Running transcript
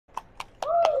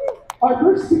Our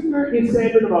first speaker is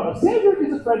Sandra Nomoto. Sandra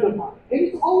is a friend of mine, and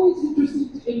it's always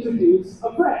interesting to introduce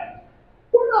a friend.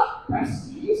 We're not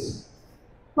besties,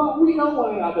 but we know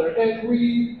one another, and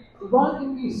we run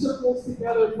in these circles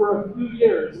together for a few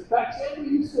years. In fact, Sandra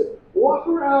used to walk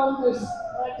around this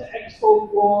Planted Expo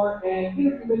floor and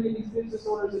interview many of these business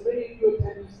owners and many of you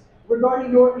attendees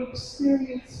regarding your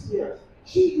experience here.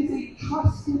 She is a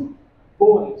trusted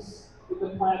voice in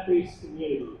the plant-based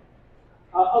community.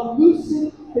 A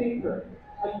lucid thinker,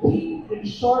 a keen and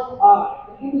sharp eye,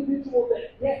 an individual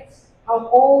that gets how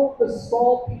all the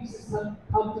small pieces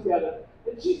come together.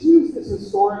 And she's used this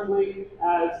historically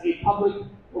as a public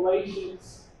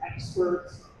relations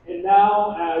expert, and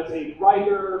now as a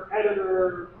writer,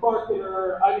 editor,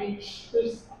 marketer. I mean,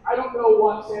 I don't know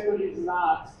what Sandra is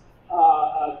not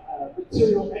a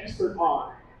material expert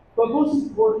on. But most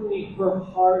importantly, her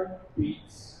heart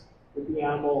beats with the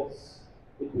animals.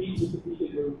 It beats with the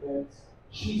vegan movement.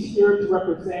 She's here to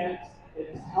represent and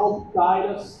to help guide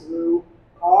us through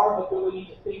our ability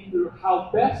to think through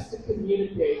how best to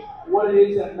communicate what it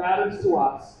is that matters to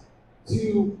us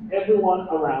to everyone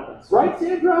around us. Right,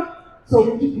 Sandra? So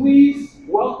would you please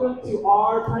welcome to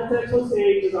our Planted Expo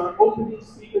stage as our opening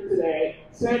speaker today,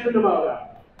 Sandra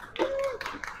Nomoto.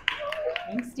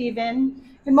 Thanks, Stevan.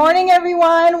 Good morning,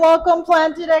 everyone. Welcome,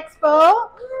 Planted Expo.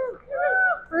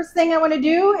 First thing I want to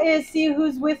do is see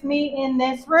who's with me in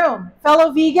this room.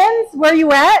 Fellow vegans, where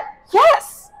you at?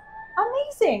 Yes!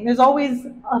 Amazing. There's always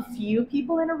a few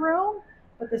people in a room,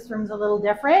 but this room's a little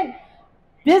different.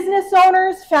 Business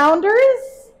owners,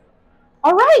 founders?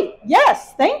 All right,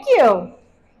 yes, thank you.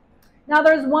 Now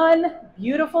there's one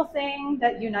beautiful thing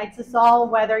that unites us all,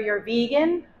 whether you're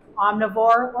vegan,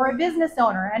 omnivore, or a business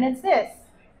owner, and it's this.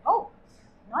 Oh,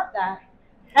 not that.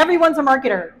 Everyone's a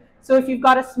marketer. So if you've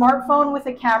got a smartphone with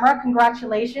a camera,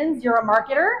 congratulations, you're a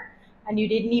marketer, and you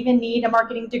didn't even need a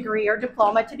marketing degree or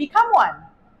diploma to become one.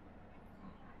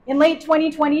 In late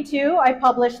 2022, I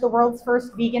published the world's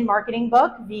first vegan marketing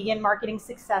book, Vegan Marketing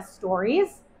Success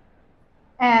Stories,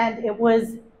 and it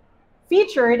was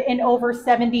featured in over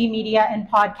 70 media and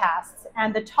podcasts.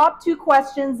 And the top two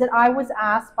questions that I was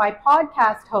asked by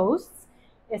podcast hosts,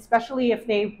 especially if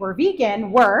they were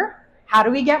vegan, were, how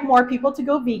do we get more people to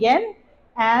go vegan?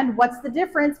 And what's the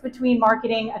difference between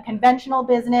marketing a conventional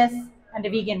business and a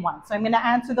vegan one? So I'm going to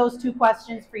answer those two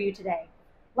questions for you today.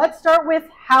 Let's start with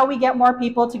how we get more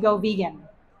people to go vegan.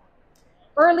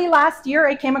 Early last year,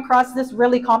 I came across this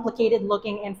really complicated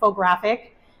looking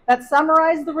infographic that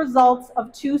summarized the results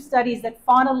of two studies that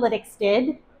Faunalytics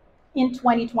did in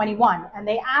 2021. And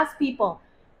they asked people,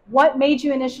 what made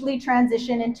you initially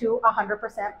transition into a 100%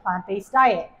 plant-based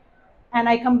diet? And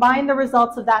I combined the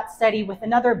results of that study with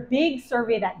another big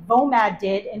survey that VOMAD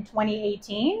did in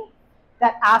 2018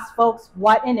 that asked folks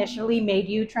what initially made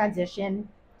you transition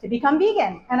to become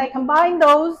vegan. And I combined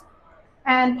those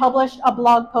and published a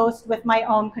blog post with my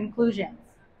own conclusions.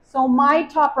 So my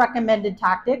top recommended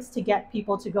tactics to get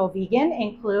people to go vegan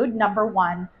include, number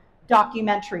one,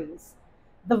 documentaries.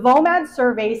 The VOMAD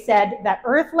survey said that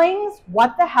Earthlings,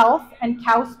 What the Health, and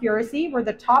Cowspiracy were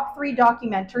the top 3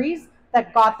 documentaries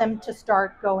that got them to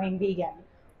start going vegan.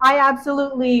 I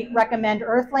absolutely recommend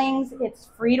Earthlings. It's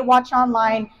free to watch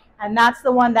online, and that's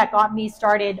the one that got me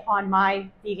started on my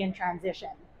vegan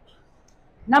transition.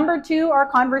 Number 2 are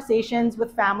conversations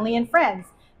with family and friends.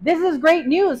 This is great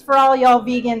news for all y'all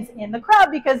vegans in the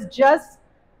crowd, because just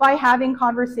by having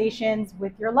conversations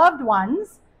with your loved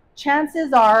ones,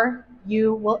 chances are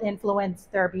you will influence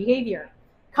their behavior.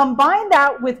 Combine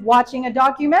that with watching a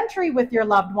documentary with your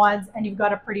loved ones, and you've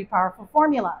got a pretty powerful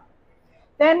formula.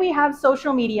 Then we have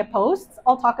social media posts.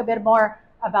 I'll talk a bit more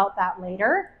about that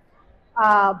later.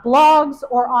 Blogs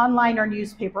or online or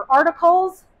newspaper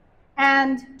articles,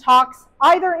 and talks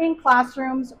either in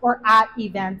classrooms or at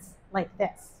events like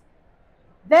this.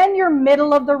 Then your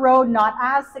middle of the road, not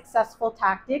as successful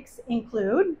tactics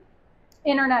include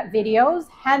internet videos,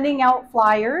 handing out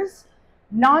flyers,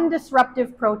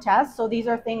 non-disruptive protests. So these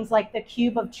are things like the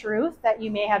Cube of Truth that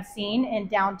you may have seen in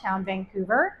downtown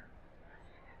Vancouver,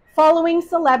 following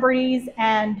celebrities,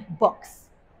 and books.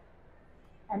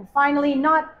 And finally,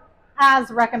 not as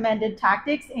recommended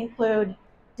tactics include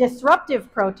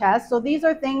disruptive protests. So these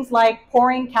are things like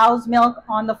pouring cow's milk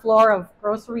on the floor of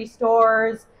grocery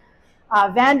stores,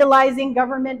 vandalizing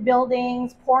government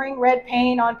buildings, pouring red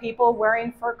paint on people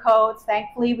wearing fur coats.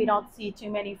 Thankfully, we don't see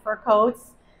too many fur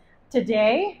coats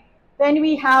today. Then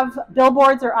we have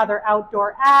billboards or other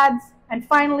outdoor ads. And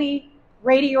finally,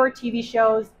 radio or TV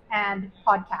shows and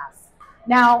podcasts.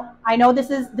 Now, I know this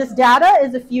data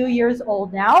is a few years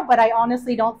old now, but I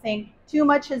honestly don't think too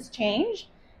much has changed.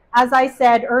 As I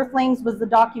said, Earthlings was the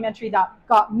documentary that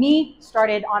got me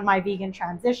started on my vegan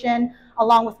transition,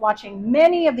 along with watching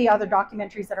many of the other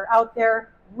documentaries that are out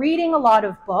there, reading a lot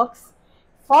of books,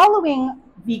 following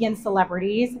vegan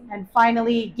celebrities, and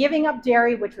finally giving up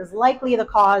dairy, which was likely the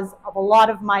cause of a lot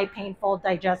of my painful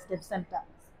digestive symptoms.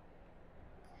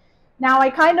 Now, I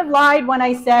kind of lied when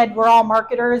I said we're all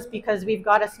marketers because we've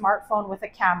got a smartphone with a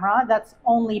camera. That's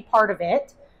only part of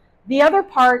it. The other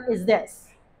part is this.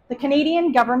 The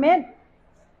Canadian government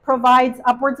provides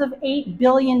upwards of $8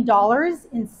 billion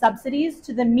in subsidies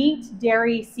to the meat,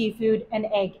 dairy, seafood, and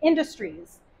egg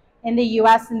industries. In the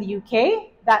US and the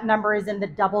UK, that number is in the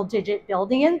double-digit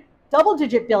billions.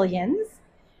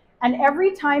 And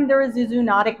every time there is a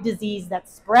zoonotic disease that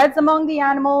spreads among the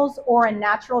animals or a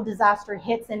natural disaster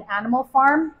hits an animal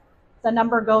farm, the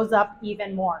number goes up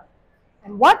even more.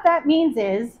 And what that means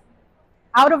is,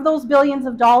 out of those billions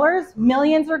of dollars,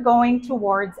 millions are going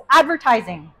towards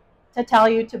advertising to tell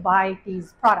you to buy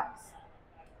these products.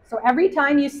 So every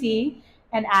time you see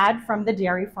an ad from the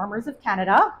Dairy Farmers of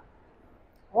Canada,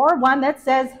 or one that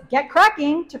says, get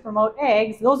cracking to promote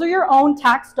eggs, those are your own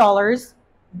tax dollars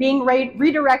being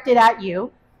redirected at you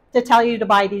to tell you to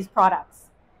buy these products.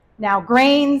 Now,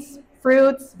 grains,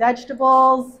 fruits,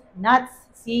 vegetables, nuts,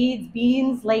 seeds,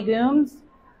 beans, legumes,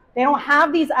 they don't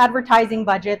have these advertising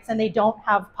budgets and they don't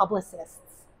have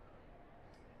publicists.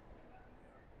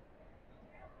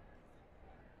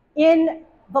 In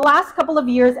the last couple of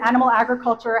years, animal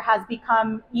agriculture has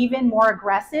become even more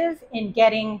aggressive in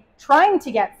trying to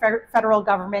get federal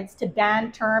governments to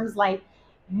ban terms like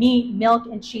meat, milk,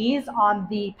 and cheese on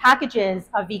the packages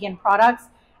of vegan products.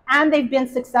 And they've been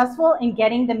successful in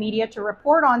getting the media to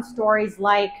report on stories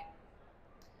like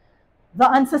the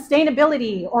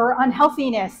unsustainability or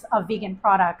unhealthiness of vegan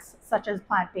products, such as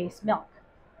plant-based milk.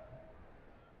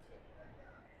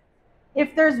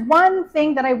 If there's one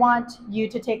thing that I want you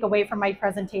to take away from my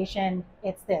presentation,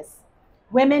 it's this.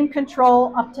 Women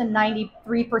control up to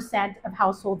 93% of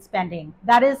household spending.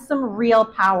 That is some real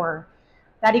power.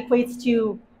 That equates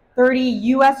to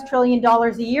 $30 trillion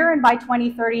a year, and by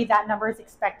 2030, that number is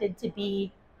expected to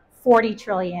be 40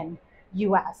 trillion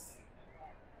US.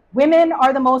 Women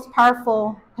are the most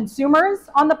powerful consumers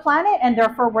on the planet, and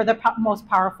therefore we're the most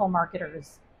powerful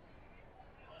marketers.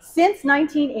 Since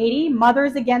 1980,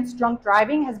 Mothers Against Drunk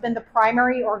Driving has been the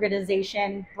primary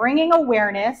organization bringing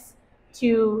awareness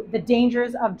to the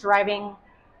dangers of driving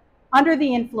under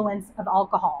the influence of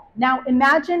alcohol. Now,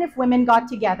 imagine if women got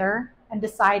together and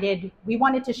decided we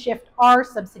wanted to shift our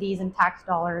subsidies and tax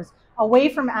dollars away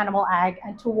from animal ag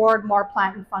and toward more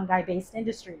plant and fungi-based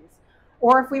industries.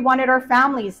 Or if we wanted our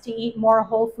families to eat more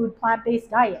whole food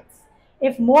plant-based diets.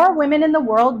 If more women in the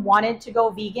world wanted to go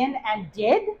vegan and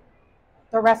did,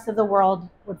 the rest of the world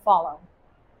would follow.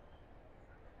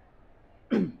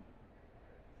 Now,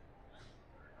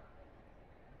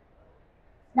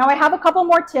 I have a couple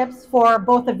more tips for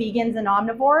both the vegans and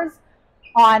omnivores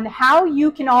on how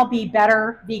you can all be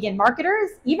better vegan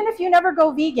marketers, even if you never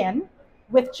go vegan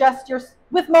with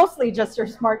mostly just your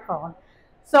smartphone.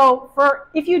 So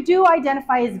if you do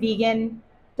identify as vegan,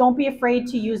 don't be afraid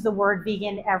to use the word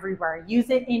vegan everywhere. Use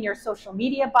it in your social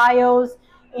media bios,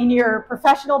 in your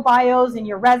professional bios, in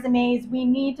your resumes. We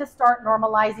need to start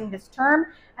normalizing this term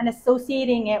and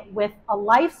associating it with a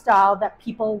lifestyle that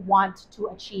people want to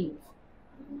achieve.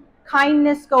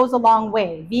 Kindness goes a long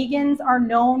way. Vegans are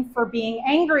known for being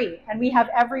angry, and we have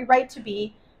every right to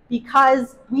be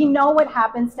because we know what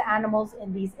happens to animals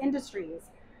in these industries.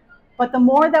 But the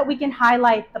more that we can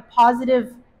highlight the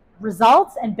positive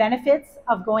results and benefits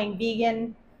of going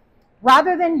vegan,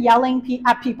 rather than yelling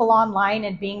at people online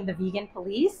and being the vegan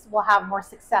police, we'll have more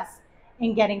success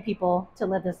in getting people to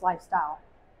live this lifestyle.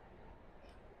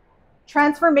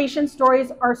 Transformation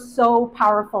stories are so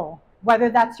powerful.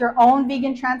 Whether that's your own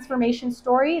vegan transformation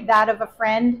story, that of a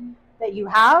friend that you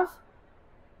have,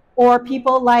 or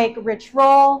people like Rich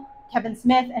Roll, Kevin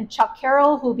Smith, and Chuck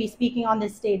Carroll, who will be speaking on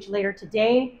this stage later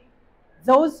today,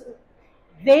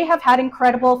 they have had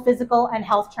incredible physical and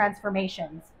health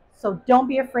transformations. So don't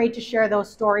be afraid to share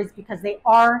those stories because they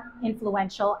are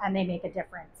influential and they make a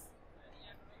difference.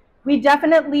 We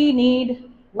definitely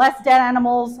need less dead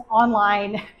animals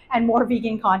online and more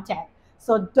vegan content.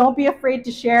 So don't be afraid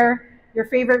to share your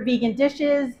favorite vegan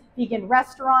dishes, vegan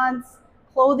restaurants,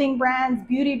 clothing brands,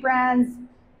 beauty brands,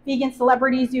 vegan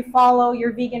celebrities you follow,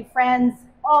 your vegan friends.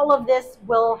 All of this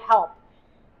will help.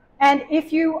 And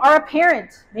if you are a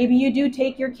parent, maybe you do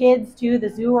take your kids to the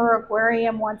zoo or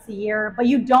aquarium once a year, but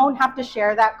you don't have to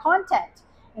share that content.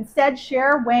 Instead,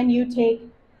 share when you take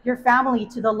your family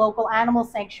to the local animal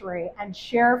sanctuary and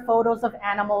share photos of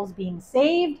animals being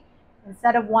saved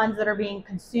instead of ones that are being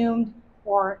consumed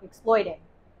or exploited.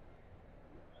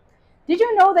 Did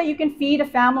you know that you can feed a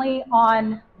family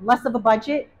on less of a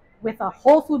budget with a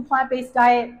whole food plant-based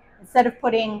diet instead of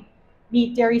putting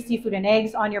meat, dairy, seafood, and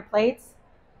eggs on your plates?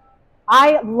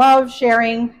 I love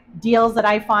sharing deals that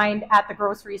I find at the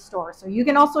grocery store. So you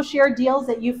can also share deals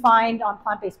that you find on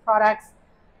plant-based products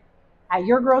at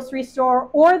your grocery store,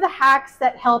 or the hacks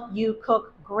that help you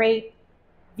cook great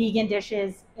vegan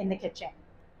dishes in the kitchen.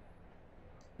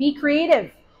 Be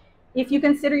creative. If you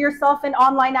consider yourself an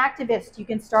online activist, you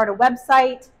can start a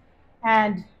website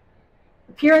and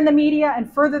appear in the media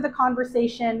and further the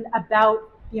conversation about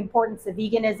the importance of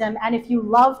veganism. And if you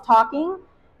love talking,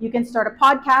 you can start a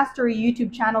podcast or a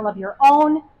YouTube channel of your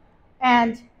own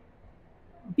and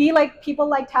be like people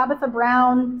like Tabitha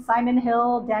Brown, Simon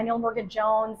Hill, Daniel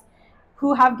Morgan-Jones,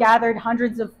 who have gathered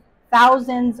hundreds of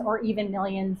thousands or even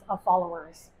millions of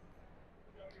followers.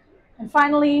 And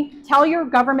finally, tell your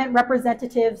government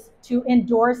representatives to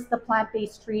endorse the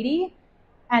plant-based treaty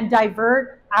and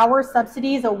divert our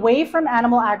subsidies away from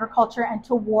animal agriculture and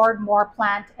toward more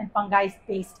plant and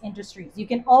fungi-based industries. You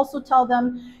can also tell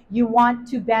them you want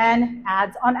to ban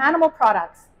ads on animal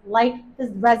products, like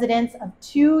the residents of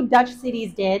 2 Dutch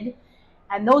cities did,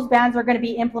 and those bans are going to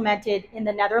be implemented in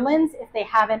the Netherlands if they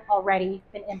haven't already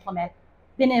been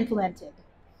implemented.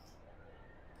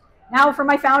 Now for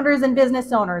my founders and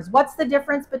business owners, what's the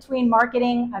difference between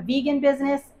marketing a vegan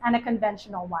business and a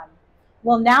conventional one?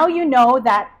 Well, now you know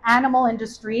that animal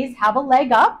industries have a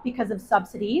leg up because of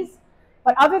subsidies,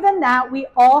 but other than that, we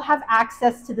all have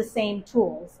access to the same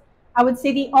tools. I would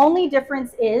say the only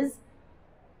difference is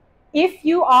if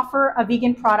you offer a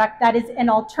vegan product that is an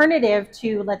alternative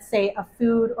to, let's say, a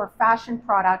food or fashion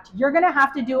product, you're going to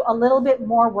have to do a little bit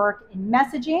more work in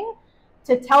messaging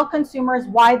to tell consumers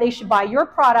why they should buy your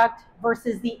product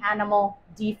versus the animal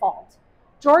default.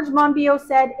 George Monbiot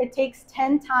said it takes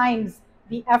 10 times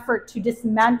the effort to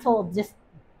dismantle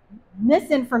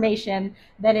misinformation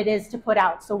than it is to put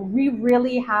out. So we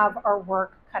really have our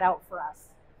work cut out for us.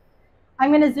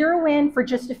 I'm going to zero in for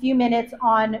just a few minutes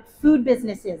on food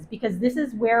businesses because this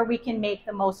is where we can make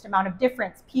the most amount of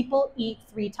difference. People eat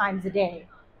 3 times a day.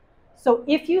 So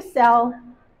if you sell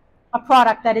a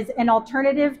product that is an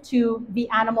alternative to the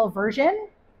animal version,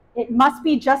 it must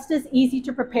be just as easy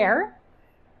to prepare.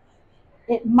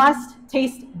 It must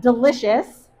taste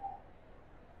delicious.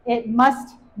 It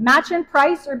must match in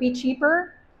price or be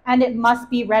cheaper, and it must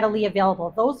be readily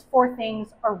available. Those 4 things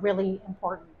are really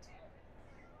important.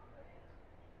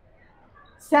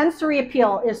 Sensory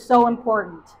appeal is so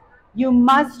important. You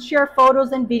must share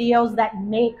photos and videos that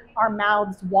make our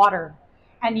mouths water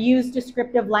and use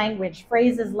descriptive language,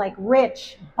 phrases like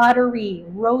rich, buttery,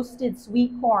 roasted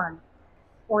sweet corn,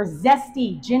 or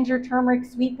zesty ginger turmeric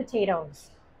sweet potatoes.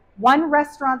 One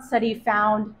restaurant study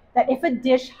found that if a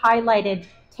dish highlighted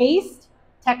taste,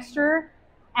 texture,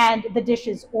 and the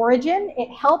dish's origin, it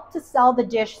helped to sell the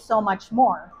dish so much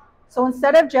more. So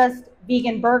instead of just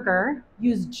vegan burger,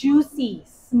 use juicy,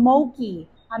 smoky,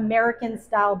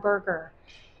 American-style burger.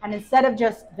 And instead of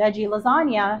just veggie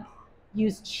lasagna,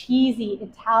 use cheesy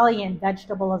Italian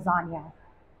vegetable lasagna.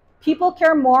 People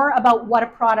care more about what a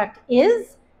product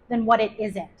is than what it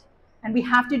isn't. And we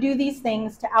have to do these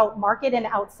things to outmarket and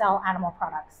outsell animal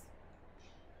products.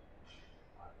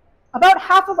 About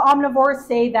half of omnivores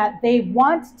say that they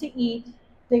want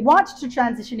to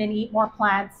transition and eat more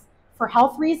plants for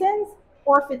health reasons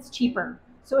or if it's cheaper.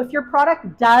 So if your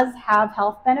product does have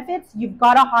health benefits, you've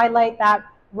got to highlight that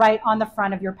right on the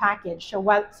front of your package. So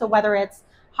whether it's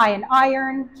high in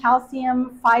iron,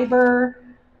 calcium, fiber,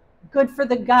 good for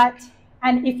the gut,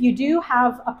 and if you do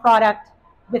have a product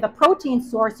with a protein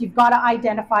source, you've got to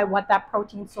identify what that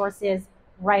protein source is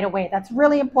right away. That's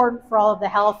really important for all of the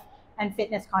health and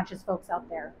fitness conscious folks out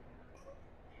there.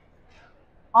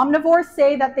 Omnivores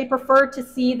say that they prefer to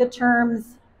see the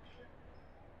terms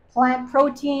plant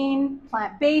protein,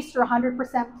 plant-based or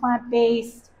 100%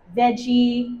 plant-based,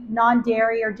 veggie,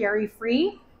 non-dairy or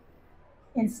dairy-free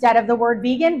instead of the word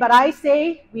vegan, but I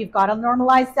say we've got to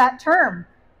normalize that term.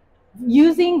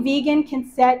 Using vegan can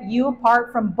set you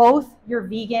apart from both your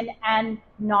vegan and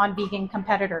non-vegan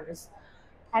competitors.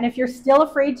 And if you're still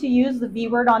afraid to use the V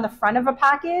word on the front of a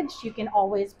package, you can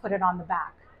always put it on the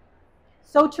back.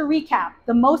 So to recap,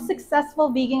 the most successful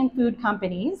vegan food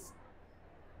companies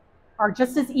are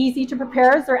just as easy to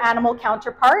prepare as their animal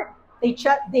counterpart. They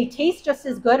taste just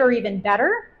as good or even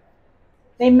better.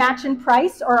 They match in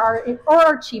price or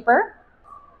are cheaper.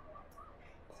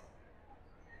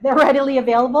 They're readily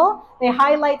available. They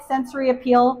highlight sensory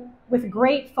appeal with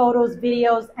great photos,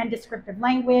 videos, and descriptive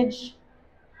language.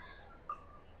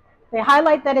 They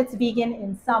highlight that it's vegan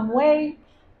in some way,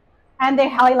 and they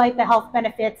highlight the health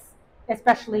benefits,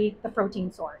 especially the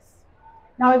protein source.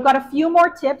 Now we've got a few more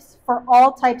tips for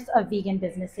all types of vegan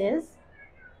businesses.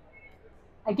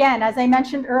 Again, as I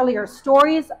mentioned earlier,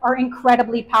 stories are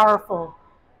incredibly powerful.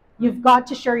 You've got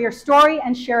to share your story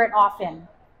and share it often,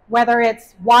 whether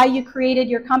it's why you created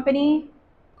your company,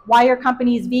 why your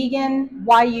company is vegan,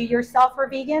 why you yourself are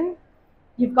vegan.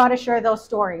 You've got to share those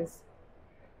stories.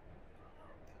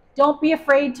 Don't be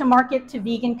afraid to market to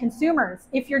vegan consumers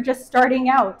if you're just starting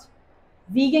out.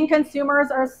 Vegan consumers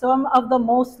are some of the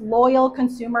most loyal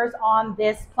consumers on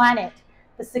this planet.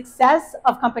 The success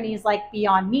of companies like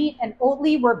Beyond Meat and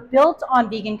Oatly were built on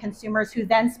vegan consumers who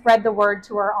then spread the word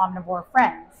to our omnivore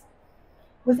friends.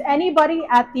 Was anybody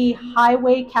at the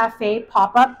Highway Cafe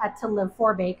pop-up at To Live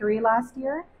For Bakery last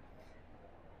year?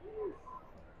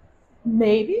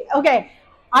 Maybe? Okay,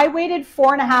 I waited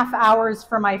 4.5 hours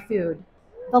for my food.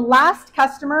 The last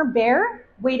customer, Bear,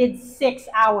 waited 6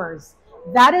 hours.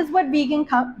 That is what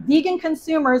vegan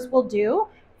consumers will do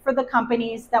for the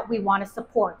companies that we want to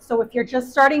support. So if you're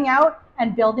just starting out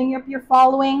and building up your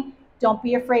following, don't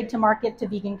be afraid to market to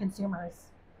vegan consumers.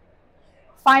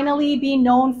 Finally, be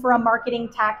known for a marketing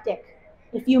tactic.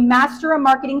 If you master a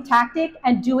marketing tactic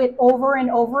and do it over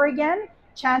and over again,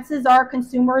 chances are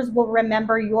consumers will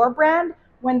remember your brand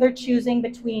when they're choosing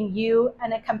between you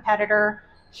and a competitor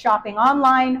shopping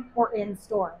online or in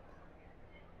store.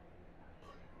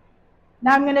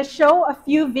 Now I'm going to show a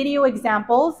few video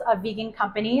examples of vegan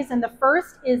companies, and the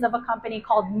first is of a company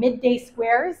called Midday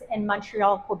Squares in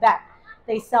Montreal, Quebec.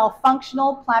 They sell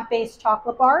functional plant-based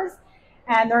chocolate bars,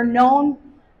 and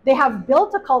they have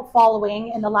built a cult following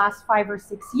in the last 5 or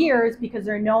 6 years because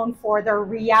they're known for their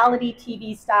reality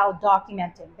TV style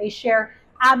documenting. They share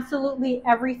absolutely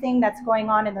everything that's going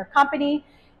on in their company,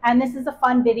 and this is a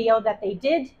fun video that they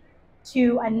did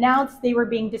to announce they were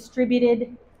being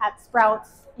distributed at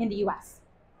Sprouts in the US.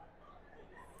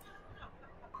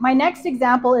 My next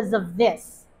example is of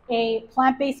this, a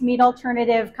plant-based meat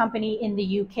alternative company in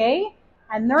the UK,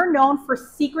 and they're known for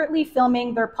secretly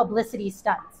filming their publicity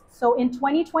stunts. So in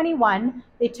 2021,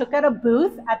 they took out a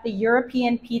booth at the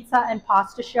European Pizza and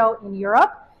Pasta Show in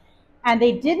Europe, and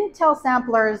they didn't tell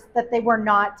samplers that they were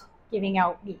not giving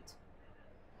out meat.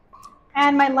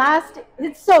 And my last,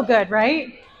 it's so good,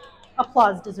 right?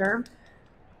 Applause deserved.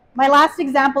 My last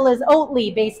example is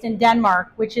Oatly, based in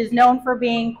Denmark, which is known for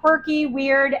being quirky,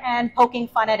 weird, and poking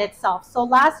fun at itself. So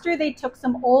last year, they took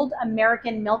some old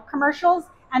American milk commercials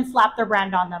and slapped their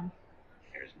brand on them.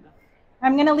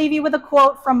 I'm going to leave you with a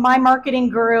quote from my marketing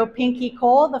guru, Pinky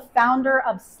Cole, the founder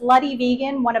of Slutty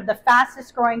Vegan, one of the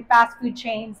fastest growing fast food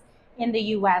chains in the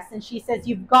US. And she says,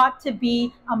 you've got to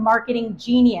be a marketing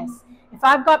genius. If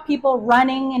I've got people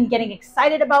running and getting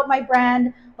excited about my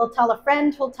brand, they'll tell a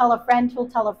friend, who'll tell a friend, who'll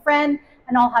tell a friend,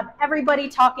 and I'll have everybody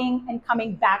talking and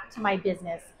coming back to my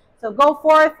business. So go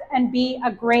forth and be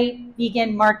a great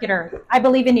vegan marketer. I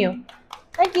believe in you.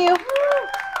 Thank you.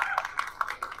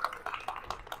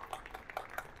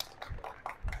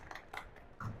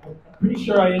 I'm pretty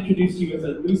sure I introduced you as a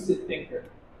lucid thinker.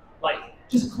 Like,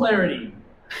 just clarity.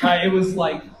 It was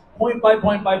like point by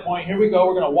point by point. Here we go.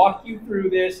 We're going to walk you through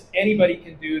this. Anybody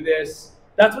can do this.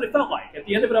 That's what it felt like. At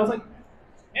the end of it, I was like,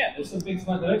 man, there's some things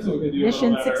Planted Expo can do.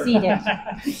 Mission succeeded.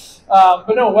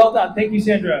 But no, well done. Thank you,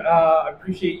 Sandra. I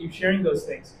appreciate you sharing those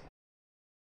things.